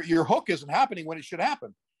 Your hook isn't happening when it should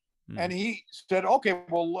happen. And he said, okay,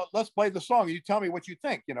 well, let's play the song. You tell me what you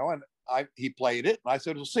think, and he played it. And I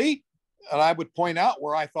said, well, see, and I would point out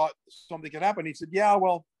where I thought something could happen. He said, yeah,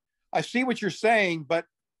 well, I see what you're saying, but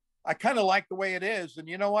I kind of like the way it is. And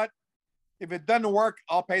you know what? If it doesn't work,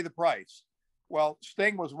 I'll pay the price. Well,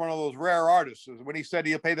 Sting was one of those rare artists. When he said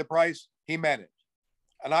he'll pay the price, he meant it.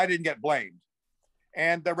 And I didn't get blamed.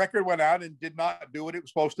 And the record went out and did not do what it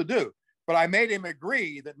was supposed to do. But I made him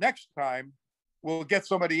agree that next time we'll get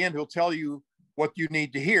somebody in who'll tell you what you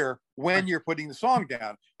need to hear when you're putting the song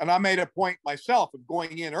down. And I made a point myself of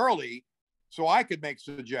going in early so I could make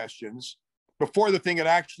suggestions before the thing had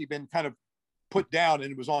actually been kind of put down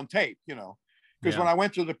and it was on tape, Because when I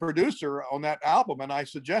went to the producer on that album and I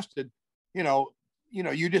suggested,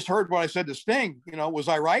 you just heard what I said to Sting, was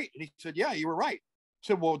I right? And he said, yeah, you were right.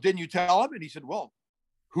 said, well, didn't you tell him? And he said, well,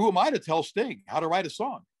 who am I to tell Sting how to write a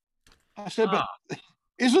song? I said, but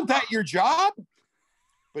isn't that your job?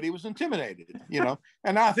 But he was intimidated,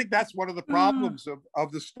 and I think that's one of the problems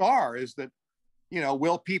of the star is that,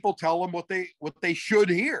 will people tell them what they should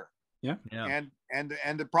hear? Yeah. And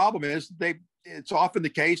the problem is it's often the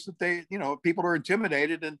case that people are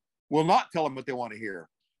intimidated and will not tell them what they want to hear,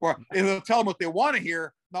 or they'll tell them what they want to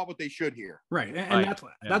hear, not what they should hear. Right. And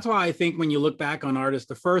that's why I think when you look back on artists,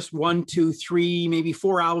 the first 1, 2, 3, maybe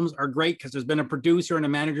 4 albums are great because there's been a producer and a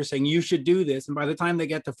manager saying you should do this. And by the time they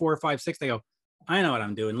get to 4, 5, 6, they go, I know what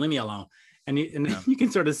I'm doing. Leave me alone. And you can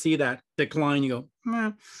sort of see that decline. You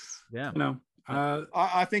go,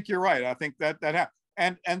 I think you're right. I think that happens.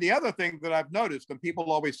 And the other thing that I've noticed, and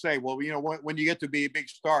people always say, well, when you get to be a big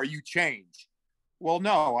star, you change. Well,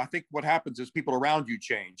 no, I think what happens is people around you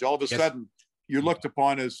change. All of a sudden, you're looked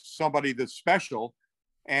upon as somebody that's special.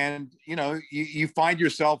 And, you find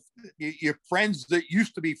yourself, your friends that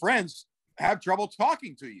used to be friends have trouble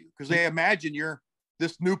talking to you because they imagine you're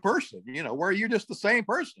this new person, where you're just the same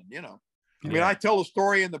person, I mean, I tell a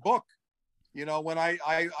story in the book, when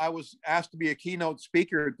I was asked to be a keynote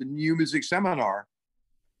speaker at the New Music Seminar,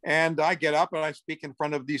 and I get up and I speak in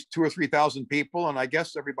front of these 2,000 or 3,000 people. And I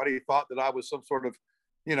guess everybody thought that I was some sort of,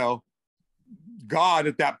 God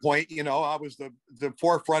at that point. I was the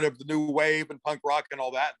forefront of the new wave and punk rock and all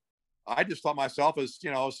that. I just thought myself as,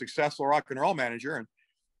 a successful rock and roll manager. And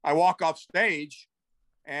I walk off stage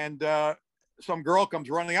and some girl comes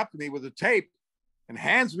running up to me with a tape and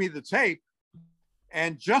hands me the tape.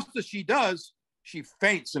 And just as she does, she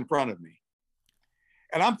faints in front of me.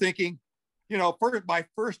 And I'm thinking, my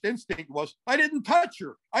first instinct was, I didn't touch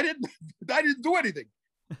her. I didn't do anything.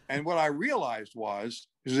 And what I realized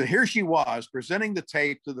is that here she was presenting the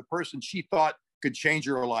tape to the person she thought could change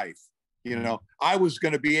her life. I was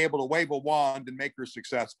going to be able to wave a wand and make her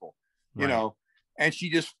successful, and she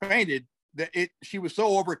just fainted. She was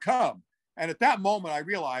so overcome. And at that moment, I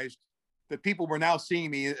realized that people were now seeing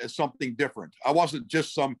me as something different. I wasn't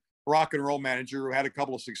just some rock and roll manager who had a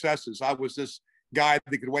couple of successes. I was this guy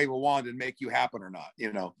that could wave a wand and make you happen or not,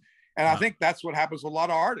 And I think that's what happens with a lot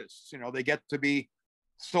of artists. They get to be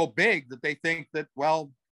so big that they think that,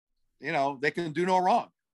 well, they can do no wrong.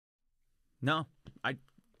 No,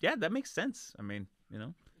 that makes sense. I mean,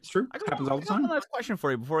 it's true. It happens all the time. One last question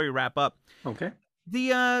for you before we wrap up. Okay.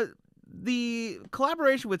 The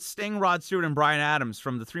collaboration with Sting, Rod Stewart, and Bryan Adams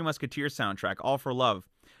from the Three Musketeers soundtrack, All for Love.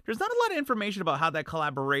 There's not a lot of information about how that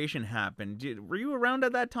collaboration happened. Were you around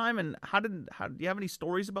at that time, and how do you have any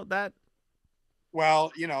stories about that?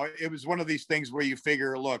 Well, it was one of these things where you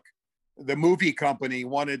figure, look, the movie company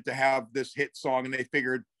wanted to have this hit song, and they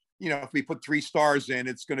figured, if we put 3 stars in,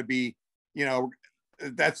 it's going to be,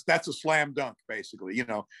 that's a slam dunk, basically,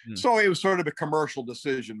 So it was sort of a commercial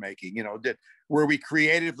decision making, where we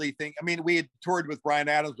creatively think. I mean, we had toured with Bryan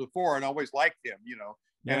Adams before and always liked him,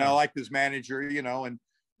 and I liked his manager,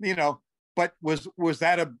 but was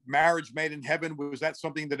that a marriage made in heaven? Was that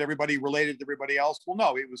something that everybody related to everybody else? Well,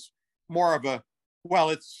 no, it was more of a,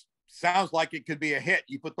 sounds like it could be a hit.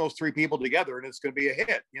 You put those 3 people together and it's going to be a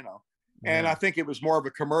hit, And I think it was more of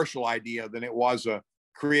a commercial idea than it was a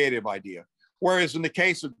creative idea. Whereas in the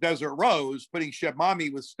case of Desert Rose, putting Shep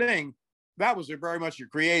Mommy with Sting, that was very much a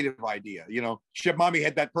creative idea. Shep Mommy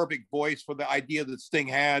had that perfect voice for the idea that Sting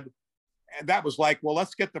had. And that was like, well,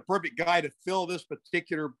 let's get the perfect guy to fill this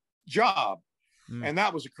particular job. And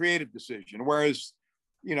that was a creative decision. Whereas,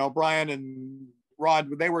 Bryan and Rod,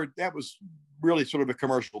 that was really sort of a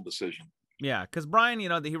commercial decision. Yeah, because Bryan,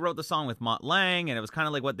 he wrote the song with Mutt Lange, and it was kind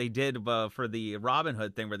of like what they did for the Robin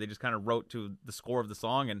Hood thing, where they just kind of wrote to the score of the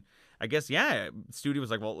song. And I guess, studio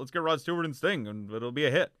was like, well, let's get Rod Stewart and Sting, and it'll be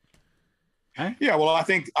a hit. Okay. Yeah, well, I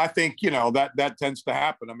think that tends to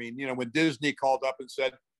happen. I mean, when Disney called up and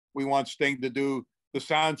said, we want Sting to do the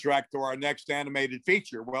soundtrack to our next animated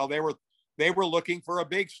feature, well, they were looking for a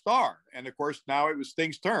big star. And of course, now it was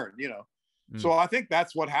Sting's turn, So I think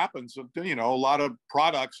that's what happens. A lot of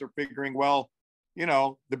products are figuring, well,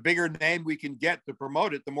 the bigger name we can get to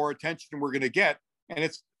promote it, the more attention we're going to get. And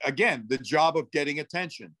it's, again, the job of getting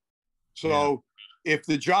attention. So if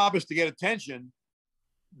the job is to get attention,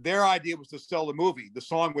 their idea was to sell the movie. The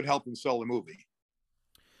song would help them sell the movie.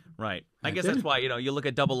 Right. I guess that's why, you look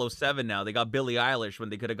at 007 now. They got Billie Eilish when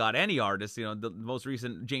they could have got any artist. The most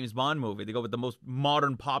recent James Bond movie, they go with the most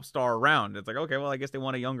modern pop star around. It's like, okay, well, I guess they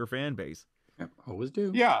want a younger fan base. Yep, always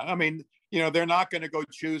do. Yeah, I mean, they're not going to go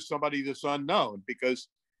choose somebody that's unknown because,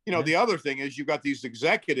 the other thing is you've got these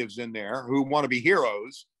executives in there who want to be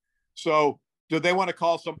heroes. So do they want to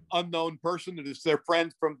call some unknown person that is their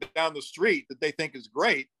friend from down the street that they think is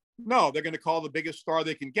great? No, they're going to call the biggest star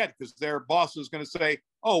they can get because their boss is going to say,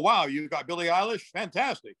 "Oh, wow, you got Billie Eilish,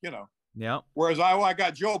 fantastic," Yeah. Whereas I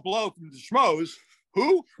got Joe Blow from the Schmoes.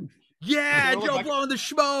 Who? Yeah, Joe Blow and the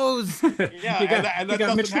Schmoes. Yeah, and that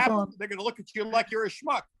doesn't Mitch happen. Lafon. They're going to look at you like you're a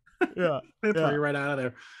schmuck. Yeah. They'll throw you right out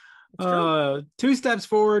of there. 2 steps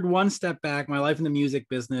forward, 1 step back. My life in the music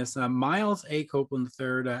business. Miles A. Copeland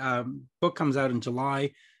III. Book comes out in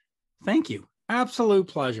July. Thank you. Absolute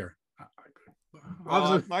pleasure.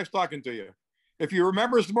 Nice talking to you. If you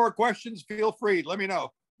remember some more questions, feel free. Let me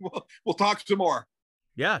know. We'll talk some more.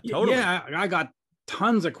 Yeah, totally. Yeah, I got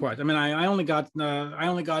tons of questions. I mean, I only got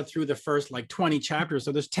through the first like 20 chapters,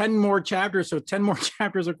 so there's 10 more chapters. So 10 more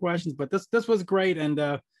chapters of questions. But this was great.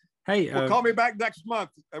 And hey, call me back next month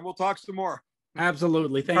and we'll talk some more.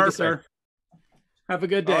 Absolutely. Thank you, sir. Have a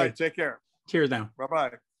good day. All right, take care. Cheers now. Bye-bye.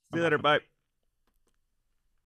 See you later. Bye.